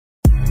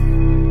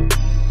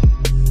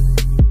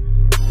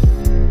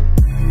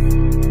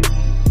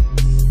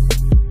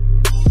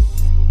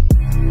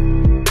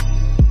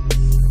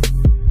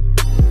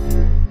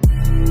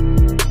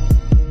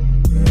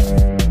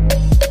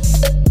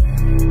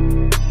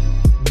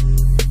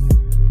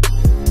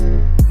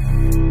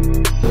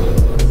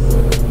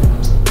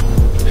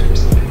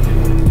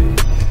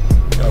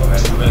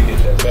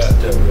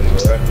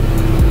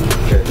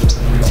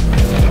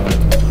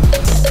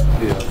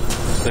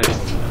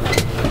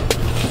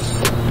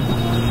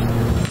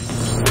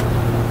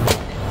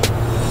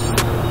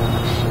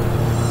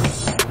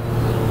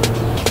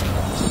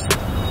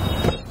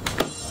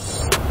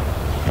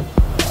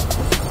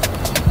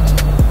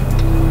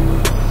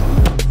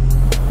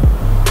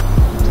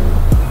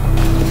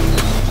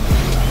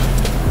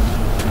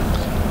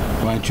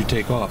you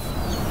take off?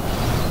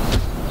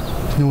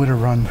 Nowhere to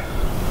run.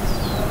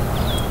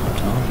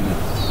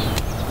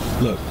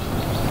 Look,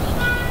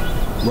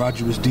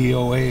 Roger was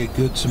DOA, a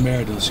good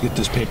Samaritan. Let's get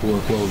this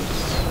paperwork rolling.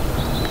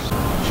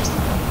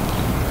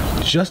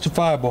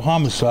 Justifiable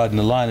homicide in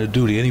the line of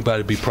duty. Anybody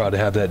would be proud to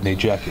have that in their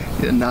jacket.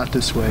 Yeah, not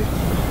this way.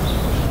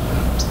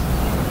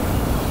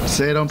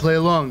 Say I don't play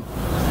along.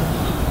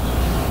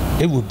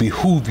 It would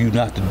behoove you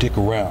not to dick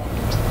around.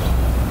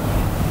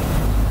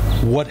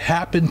 What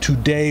happened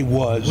today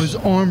was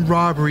armed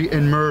robbery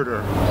and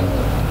murder.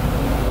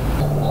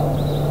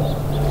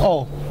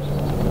 Oh,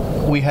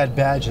 we had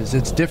badges.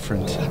 It's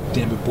different.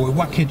 Damn it, boy,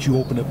 why can't you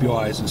open up your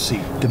eyes and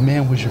see? The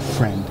man was your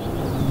friend,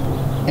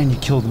 and you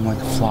killed him like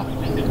a fly.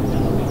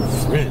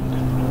 Friend?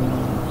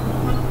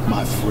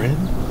 My friend?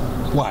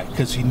 Why?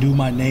 Because he knew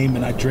my name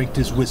and I drank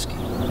his whiskey.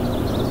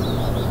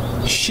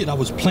 Shit, I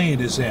was playing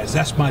his ass.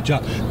 That's my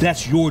job.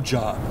 That's your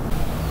job.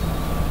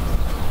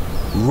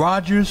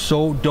 Roger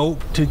sold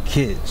dope to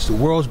kids. The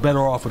world's better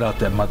off without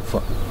that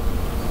motherfucker.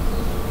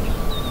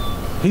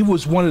 He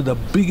was one of the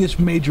biggest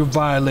major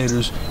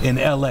violators in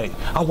LA.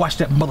 I watched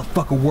that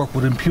motherfucker work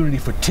with impunity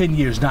for 10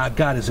 years. Now I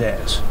got his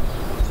ass.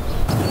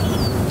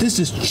 This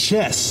is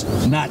chess,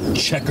 not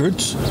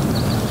checkers.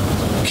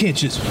 You can't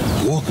just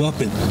walk up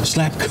and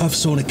slap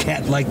cuffs on a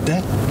cat like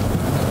that.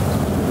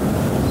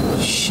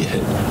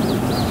 Shit.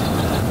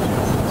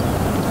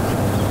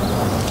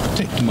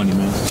 Take the money,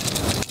 man.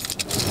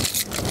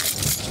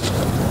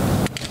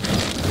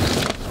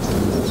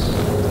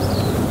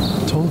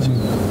 I told you,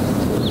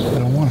 I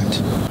don't want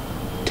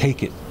it.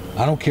 Take it.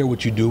 I don't care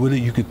what you do with it.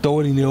 You can throw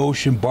it in the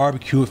ocean,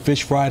 barbecue it,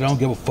 fish fry it. I don't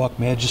give a fuck,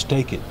 man. Just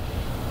take it.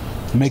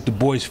 Make the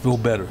boys feel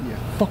better. Yeah,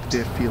 fuck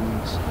their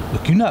feelings.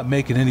 Look, you're not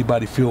making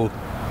anybody feel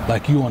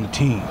like you on the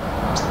team.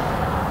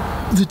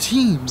 The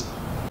team?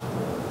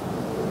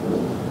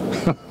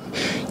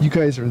 You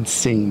guys are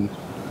insane.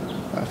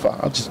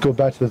 I'll just go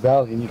back to the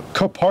valley and,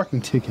 cut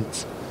parking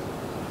tickets.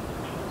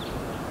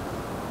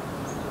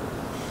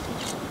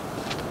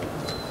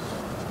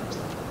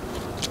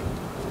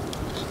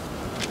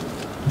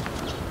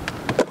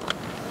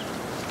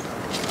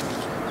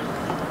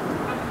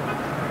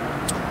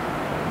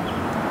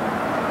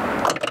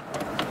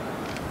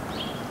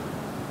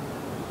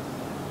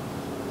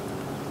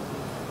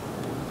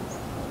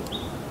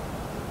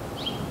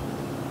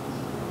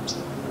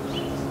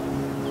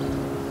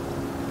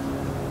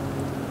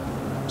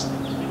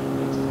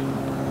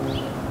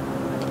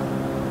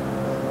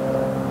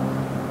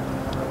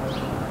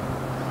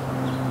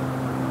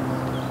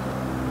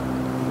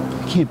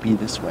 It can't be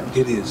this way.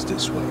 It is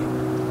this way.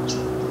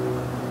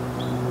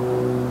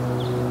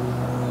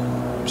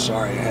 I'm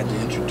sorry I had to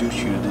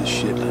introduce you to this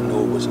shit. I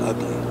know it was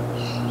ugly,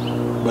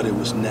 but it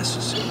was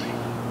necessary.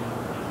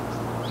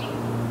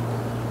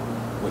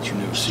 What, you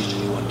never seen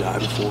anyone die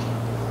before?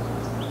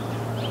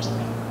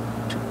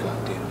 Too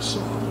goddamn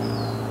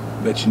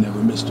soft. Bet you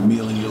never missed a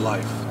meal in your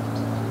life.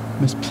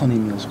 Missed plenty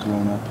of meals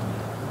growing up.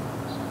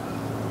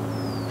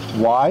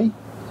 Why?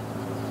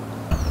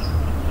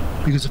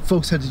 Because the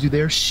folks had to do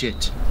their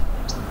shit.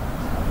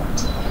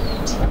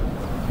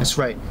 That's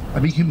right. I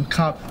became a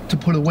cop to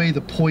put away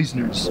the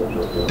poisoners,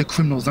 the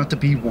criminals, not to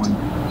be one.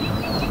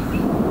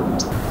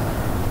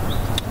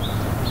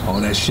 All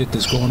that shit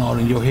that's going on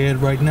in your head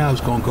right now is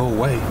gonna go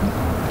away.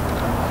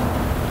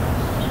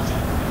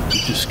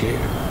 You're just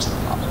scared.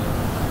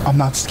 I'm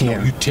not scared.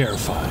 No, you're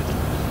terrified.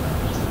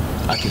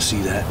 I can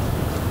see that.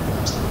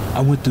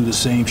 I went through the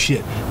same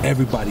shit.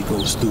 Everybody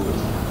goes through it.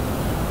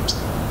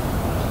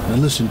 Now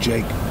listen,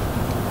 Jake.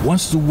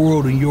 Once the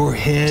world in your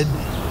head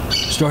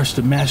starts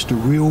to match the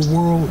real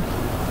world,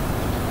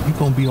 you're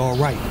gonna be all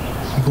right.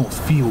 You're gonna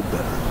feel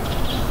better.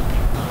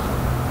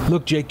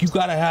 Look, Jake, you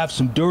gotta have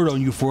some dirt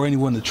on you for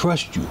anyone to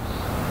trust you.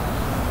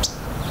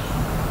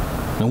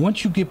 Now,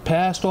 once you get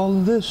past all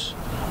of this,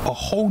 a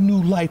whole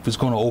new life is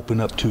gonna open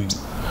up to you.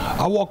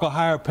 I walk a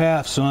higher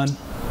path, son.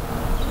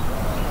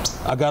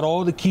 I got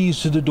all the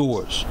keys to the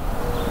doors.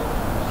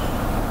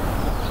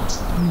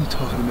 What are you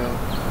talking about?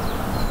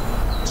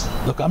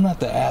 Look, I'm not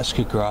the ass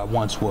kicker I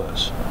once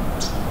was,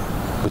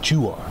 but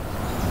you are.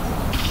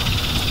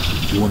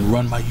 You want to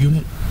run my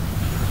unit?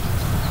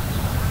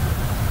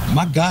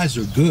 My guys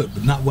are good,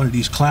 but not one of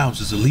these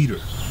clowns as a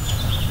leader.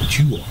 But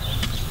you are.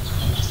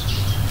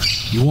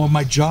 You want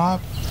my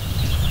job?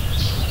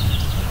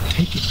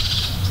 Take it.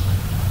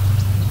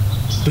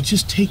 But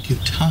just take your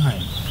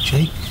time,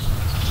 Jake.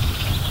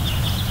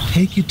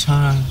 Take your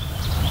time.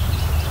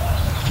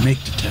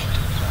 Make detective.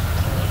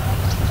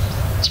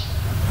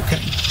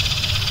 Okay?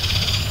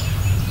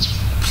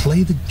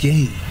 Play the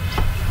game.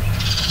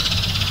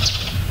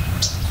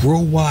 Grow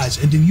wise,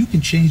 and then you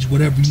can change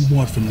whatever you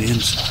want from the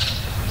inside.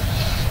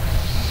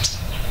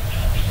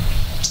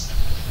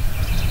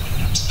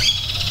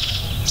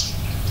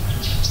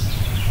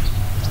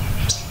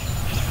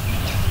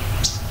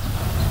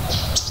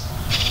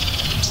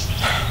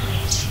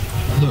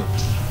 Look,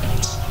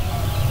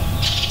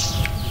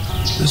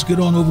 let's get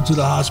on over to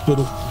the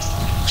hospital.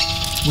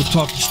 We'll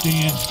talk to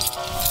Stan.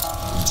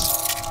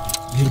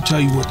 He'll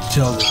tell you what to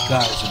tell the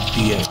guys at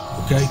the DA,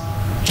 okay?